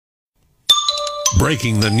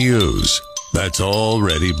breaking the news that's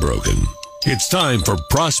already broken. It's time for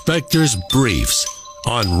Prospector's Briefs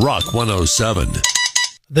on Rock 107.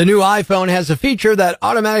 The new iPhone has a feature that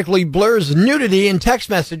automatically blurs nudity in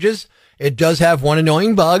text messages. It does have one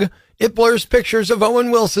annoying bug. It blurs pictures of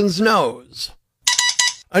Owen Wilson's nose.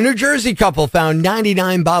 A New Jersey couple found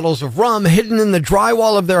 99 bottles of rum hidden in the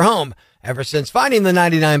drywall of their home. Ever since finding the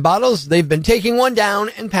 99 bottles, they've been taking one down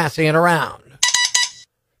and passing it around.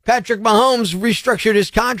 Patrick Mahomes restructured his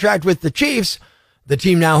contract with the Chiefs. The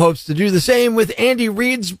team now hopes to do the same with Andy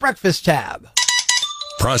Reid's breakfast tab.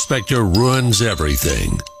 Prospector ruins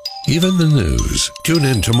everything, even the news. Tune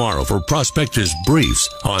in tomorrow for Prospector's Briefs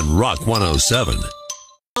on Rock 107.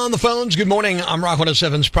 On the phones, good morning. I'm Rock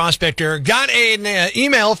 107's Prospector. Got an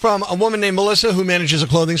email from a woman named Melissa who manages a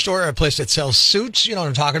clothing store, a place that sells suits. You know what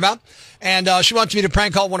I'm talking about. And she wants me to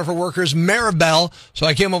prank call one of her workers, Maribel. So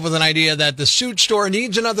I came up with an idea that the suit store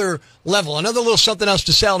needs another level, another little something else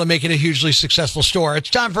to sell to make it a hugely successful store. It's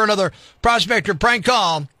time for another Prospector prank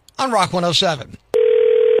call on Rock 107.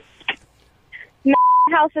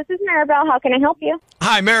 House, this is Maribel. How can I help you?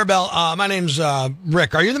 Hi, Maribel. My name's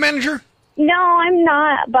Rick. Are you the manager? No, I'm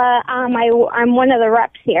not, but I'm one of the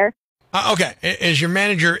reps here. Okay. Is your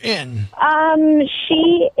manager in?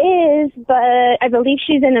 She is, but I believe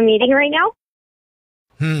she's in a meeting right now.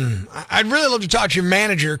 I'd really love to talk to your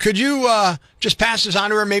manager. Could you just pass this on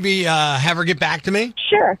to her, maybe have her get back to me?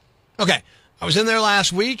 Sure. Okay. I was in there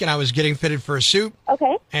last week, and I was getting fitted for a suit.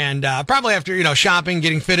 Okay. And probably after, shopping,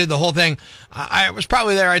 getting fitted, the whole thing, I was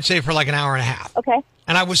probably there, I'd say, for like an hour and a half. Okay.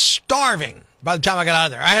 And I was starving by the time I got out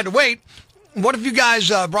of there. I had to wait. What if you guys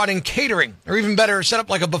brought in catering? Or even better, set up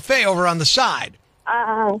like a buffet over on the side?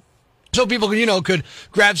 So people, could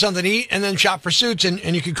grab something to eat and then shop for suits,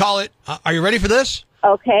 and you could call it, are you ready for this?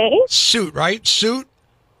 Okay. Suit, right? Suit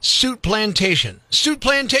Plantation. Suit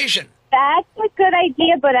Plantation. That's a good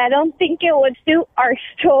idea, but I don't think it would suit our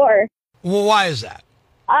store. Well, why is that?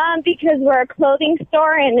 Because we're a clothing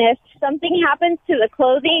store, and if something happens to the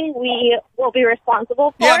clothing, we will be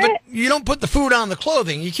responsible for it. Yeah, but you don't put the food on the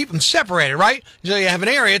clothing. You keep them separated, right? So you have an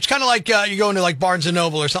area. It's kind of like you go into like Barnes &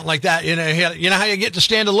 Noble or something like that. You know how you get to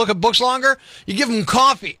stand and look at books longer? You give them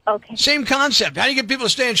coffee. Okay. Same concept. How do you get people to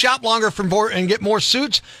stay and shop longer and get more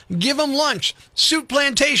suits? Give them lunch. Suit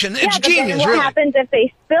Plantation. It's genius, what really. What happens if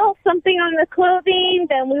they spill something on the clothing?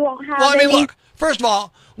 Then we won't have look. First of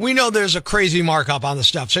all, we know there's a crazy markup on the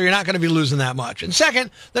stuff, so you're not going to be losing that much. And second,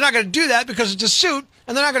 they're not going to do that because it's a suit,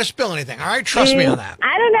 and they're not going to spill anything, all right? Trust me on that.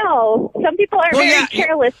 I don't know. Some people are very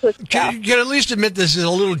careless with stuff. You can at least admit this is a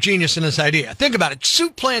little genius in this idea. Think about it.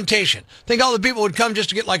 Suit Plantation. Think all the people would come just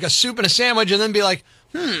to get like a soup and a sandwich and then be like,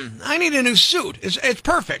 I need a new suit. It's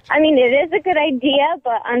perfect. I mean, it is a good idea,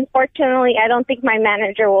 but unfortunately, I don't think my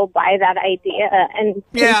manager will buy that idea and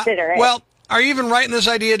consider it. Well, are you even writing this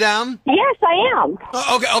idea down? Yes, I am.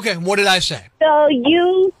 Okay. What did I say? So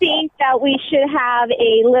you think that we should have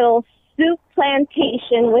a little soup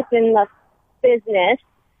plantation within the business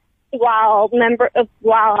while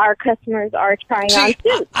our customers are trying on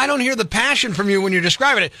suits? I don't hear the passion from you when you're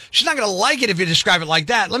describing it. She's not going to like it if you describe it like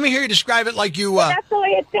that. Let me hear you describe it like you... that's the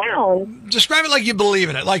way it sounds. Describe it like you believe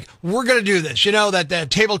in it. Like, we're going to do this. That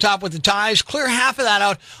tabletop with the ties, clear half of that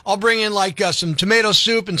out. I'll bring in like some tomato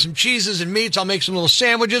soup and some cheeses and meats. I'll make some little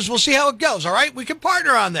sandwiches. We'll see how it goes, all right? We can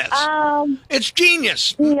partner on this. It's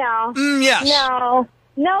genius. No. Yes.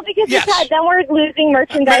 No, because then we're losing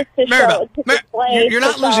merchandise to show. You're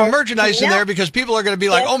not losing merchandise in there because people are going to be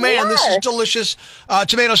like, this is delicious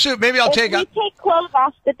tomato soup. Maybe I'll take we take clothes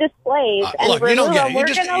off the displays and look, you don't get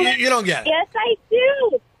it. You don't get it. Yes, I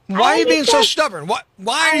do. Why are you being so stubborn?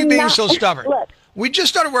 Why are you being so stubborn? Look, we just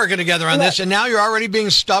started working together on this, and now you're already being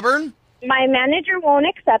stubborn? My manager won't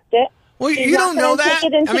accept it. Well, you don't know that.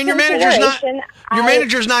 I mean, your manager's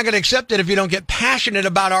not going to accept it if you don't get passionate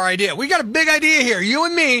about our idea. We got a big idea here. You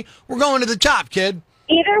and me, we're going to the top, kid.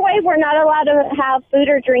 Either way, we're not allowed to have food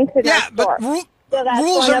or drinks in our store. But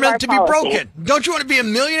rules are meant to be broken. Don't you want to be a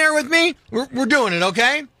millionaire with me? We're doing it,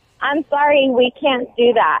 okay? I'm sorry, we can't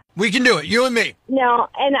do that. We can do it, you and me. No,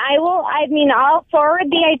 and I'll forward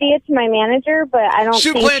the idea to my manager, but I don't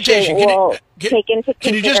think Plantation. she will take into consideration.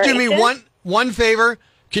 Can you just do me one favor?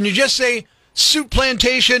 Can you just say, Suit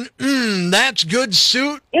Plantation, that's good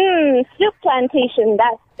suit? Soup Plantation,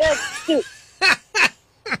 that's good suit.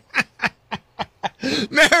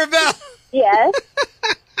 Maribel. Yes?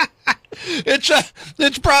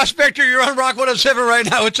 It's Prospector. You're on Rock 107 right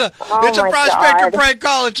now. It's a Prospector prank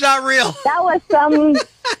call. It's not real. That was some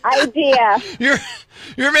idea.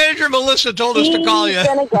 Your manager, Melissa, told us to call you. She's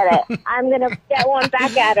going to get it. I'm going to get one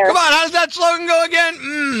back at her. Come on, how does that slogan go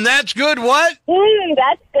again? That's good what?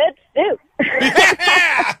 That's good soup. Yeah.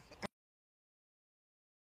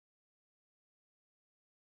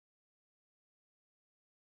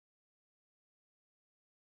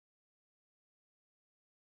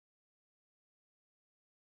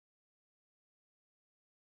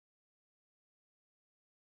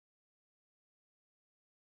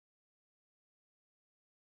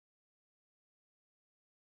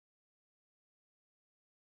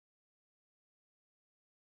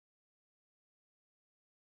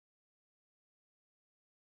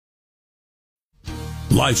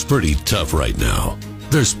 Life's pretty tough right now.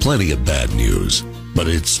 There's plenty of bad news, but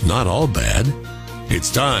it's not all bad.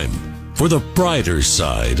 It's time for the brighter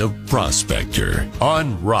side of Prospector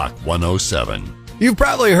on Rock 107. You've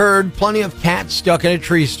probably heard plenty of cats stuck in a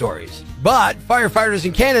tree stories, but firefighters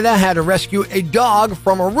in Canada had to rescue a dog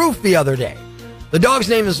from a roof the other day. The dog's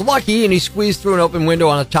name is Lucky, and he squeezed through an open window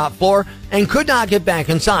on the top floor and could not get back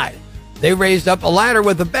inside. They raised up a ladder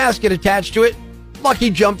with a basket attached to it.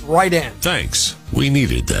 Lucky jumped right in. Thanks. We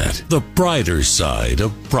needed that. The brighter side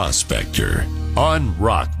of Prospector on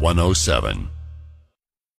Rock 107.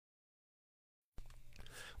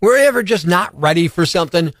 Were you ever just not ready for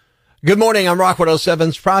something? Good morning, I'm Rock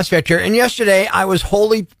 107's Prospector, and yesterday I was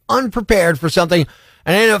wholly unprepared for something,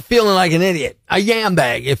 and I ended up feeling like an idiot. A yam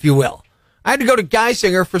bag, if you will. I had to go to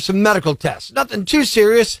Geisinger for some medical tests. Nothing too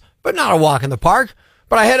serious, but not a walk in the park.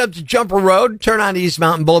 But I head up to Jumper Road, turn on East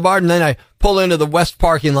Mountain Boulevard, and then I pull into the west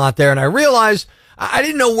parking lot there, and I realized I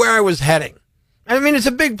didn't know where I was heading. I mean, it's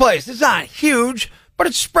a big place. It's not huge, but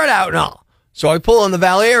it's spread out and all. So I pull in the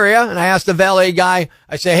valet area, and I ask the valet guy,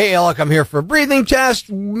 I say, hey, look, I'm here for a breathing test.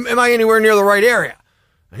 Am I anywhere near the right area?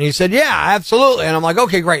 And he said, yeah, absolutely. And I'm like,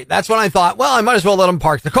 okay, great. That's when I thought, well, I might as well let him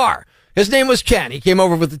park the car. His name was Ken. He came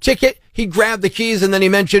over with the ticket. He grabbed the keys, and then he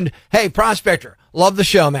mentioned, hey, Prospector, love the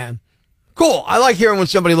show, man. Cool. I like hearing when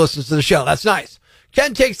somebody listens to the show. That's nice.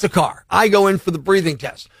 Ken takes the car. I go in for the breathing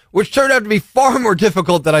test, which turned out to be far more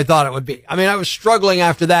difficult than I thought it would be. I mean, I was struggling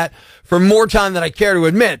after that for more time than I care to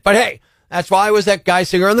admit. But hey, that's why I was at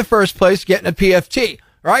Geisinger in the first place, getting a PFT,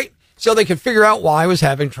 right? So they could figure out why I was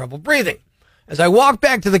having trouble breathing. As I walked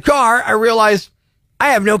back to the car, I realized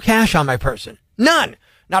I have no cash on my person. None.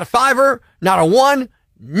 Not a $5, not a $1,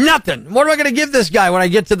 nothing. What am I going to give this guy when I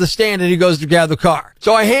get to the stand and he goes to grab the car?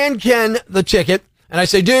 So I hand Ken the ticket and I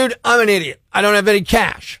say, dude, I'm an idiot. I don't have any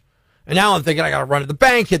cash. And now I'm thinking I got to run to the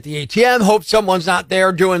bank, hit the ATM, hope someone's not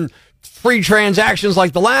there doing free transactions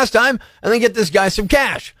like the last time, and then get this guy some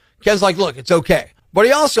cash. Ken's like, look, it's okay. But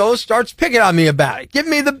he also starts picking on me about it,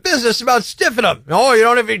 giving me the business about stiffing him. Oh, you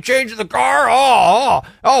don't have any change in the car?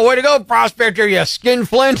 Oh, way to go, Prospector, you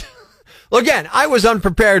skinflint. Well, again, I was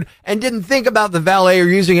unprepared and didn't think about the valet or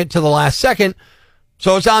using it to the last second,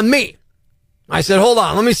 so it's on me. I said, hold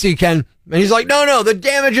on, let me see, Ken. And he's like, no, the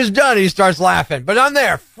damage is done. He starts laughing. But I'm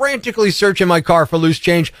there, frantically searching my car for loose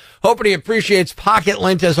change, hoping he appreciates pocket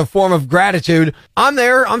lint as a form of gratitude. I'm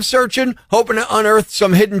there, I'm searching, hoping to unearth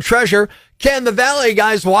some hidden treasure. Ken, the valet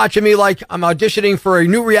guy's watching me like I'm auditioning for a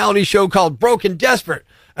new reality show called Broken Desperate.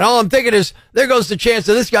 And all I'm thinking is, there goes the chance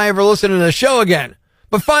of this guy ever listening to the show again.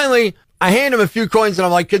 But finally, I hand him a few coins and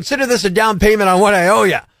I'm like, consider this a down payment on what I owe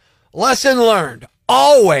you. Lesson learned.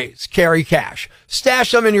 Always carry cash.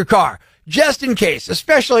 Stash them in your car, just in case,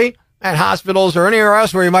 especially at hospitals or anywhere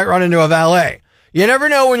else where you might run into a valet. You never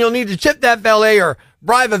know when you'll need to tip that valet or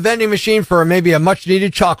bribe a vending machine for maybe a much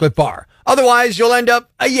needed chocolate bar. Otherwise, you'll end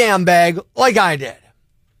up a yam bag like I did.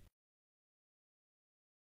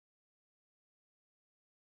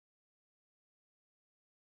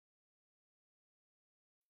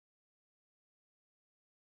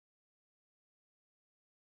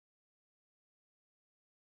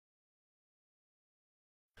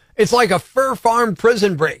 It's like a fur farm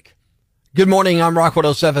prison break. Good morning, I'm Rock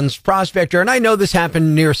 107's Prospector, and I know this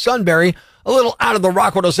happened near Sunbury, a little out of the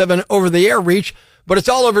Rock 107 over-the-air reach, but it's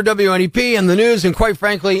all over WNEP and the news, and quite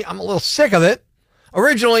frankly, I'm a little sick of it.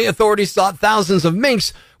 Originally, authorities thought thousands of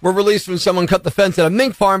minks were released when someone cut the fence at a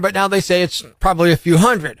mink farm, but now they say it's probably a few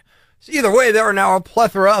hundred. So either way, there are now a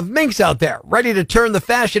plethora of minks out there, ready to turn the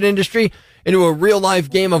fashion industry into a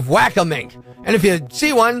real-life game of whack-a-mink. And if you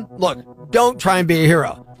see one, look, don't try and be a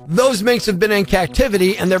hero. Those minks have been in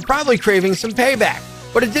captivity, and they're probably craving some payback.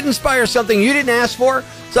 But it did inspire something you didn't ask for,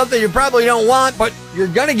 something you probably don't want, but you're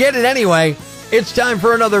gonna get it anyway. It's time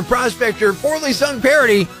for another Prospector poorly sung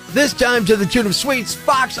parody, this time to the tune of Sweet's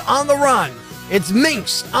Fox on the Run. It's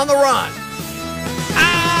Minks on the Run.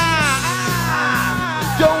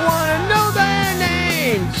 Don't wanna know their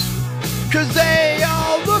names, 'cause they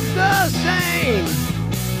all look the same.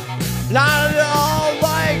 Not at all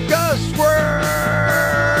like a squirrel.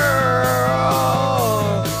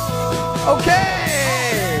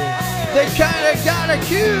 Okay, they kinda got a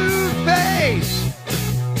cute face,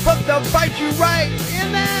 but they'll bite you right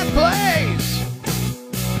in that place,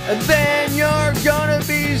 and then you're gonna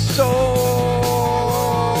be sore.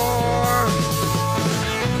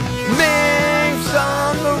 Minks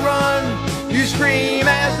on the run, you scream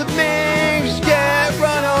as the minks get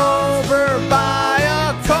run over by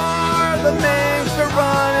a car. The minks are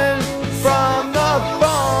running from the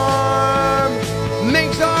farm.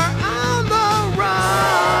 Minks are on the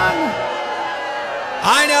run.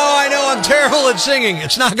 I know, I'm I'm terrible at singing.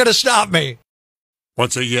 It's not going to stop me.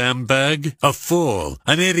 What's a yam bag? A fool,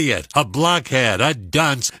 an idiot, a blockhead, a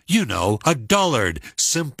dunce, you know, a dullard,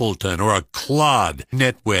 simpleton, or a clod,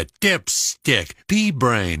 nitwit, dipstick,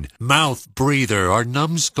 pea-brain, mouth breather, or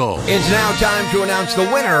numbskull. It's now time to announce the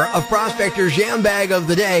winner of Prospector's Yam Bag of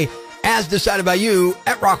the Day, as decided by you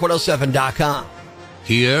at rock107.com.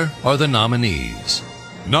 Here are the nominees.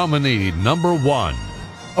 Nominee number 1.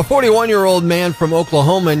 A 41-year-old man from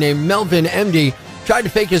Oklahoma named Melvin MD tried to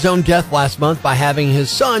fake his own death last month by having his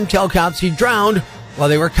son tell cops he drowned while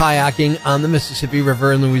they were kayaking on the Mississippi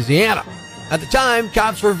River in Louisiana. At the time,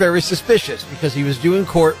 cops were very suspicious because he was due in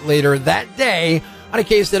court later that day on a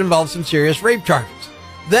case that involved some serious rape charges.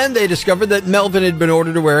 Then they discovered that Melvin had been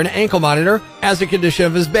ordered to wear an ankle monitor as a condition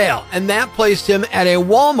of his bail, and that placed him at a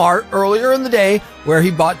Walmart earlier in the day where he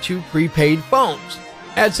bought 2 prepaid phones.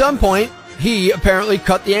 At some point, he apparently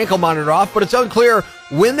cut the ankle monitor off, but it's unclear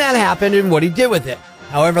when that happened and what he did with it.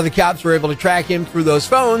 However, the cops were able to track him through those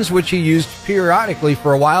phones, which he used periodically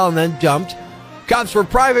for a while and then dumped. Cops were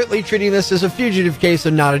privately treating this as a fugitive case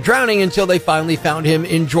and not a drowning until they finally found him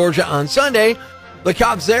in Georgia on Sunday. The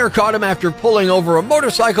cops there caught him after pulling over a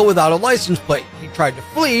motorcycle without a license plate. He tried to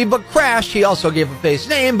flee, but crashed. He also gave a fake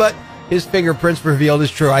name, but his fingerprints revealed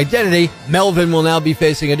his true identity. Melvin will now be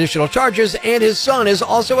facing additional charges, and his son is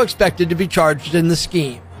also expected to be charged in the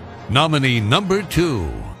scheme. Nominee number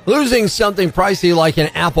 2. Losing something pricey like an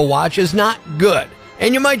Apple Watch is not good,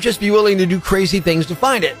 and you might just be willing to do crazy things to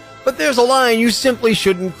find it. But there's a line you simply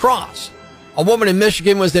shouldn't cross. A woman in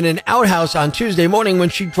Michigan was in an outhouse on Tuesday morning when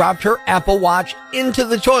she dropped her Apple Watch into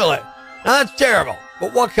the toilet. Now that's terrible,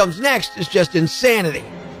 but what comes next is just insanity.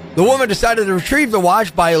 The woman decided to retrieve the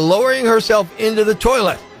watch by lowering herself into the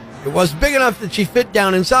toilet. It was big enough that she fit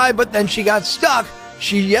down inside, but then she got stuck.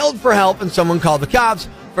 She yelled for help and someone called the cops.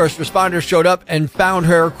 First responders showed up and found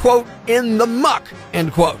her, quote, in the muck,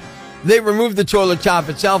 end quote. They removed the toilet top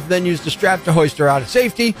itself, then used a strap to hoist her out of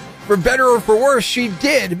safety. For better or for worse, she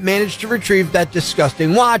did manage to retrieve that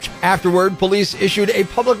disgusting watch. Afterward, police issued a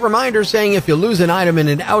public reminder saying if you lose an item in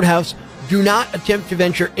an outhouse, do not attempt to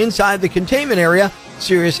venture inside the containment area.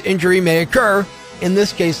 Serious injury may occur. In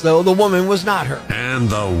this case, though, the woman was not hurt. And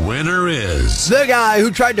the winner is the guy who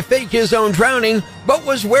tried to fake his own drowning, but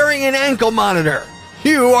was wearing an ankle monitor.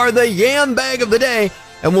 You are the Yam Bag of the Day,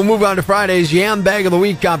 and we'll move on to Friday's Yam Bag of the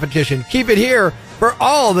Week competition. Keep it here for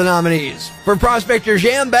all the nominees for Prospector's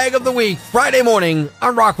Yam Bag of the Week, Friday morning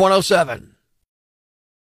on Rock 107.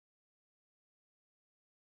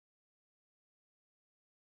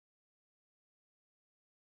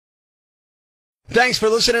 Thanks for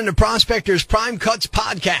listening to Prospector's Prime Cuts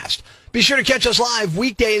podcast. Be sure to catch us live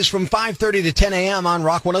weekdays from 5:30 to 10 a.m. on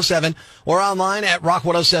Rock 107 or online at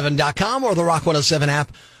rock107.com or the Rock 107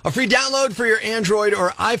 app. A free download for your Android or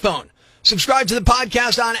iPhone. Subscribe to the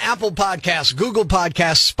podcast on Apple Podcasts, Google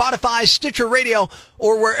Podcasts, Spotify, Stitcher Radio,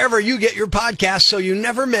 or wherever you get your podcasts so you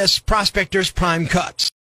never miss Prospector's Prime Cuts.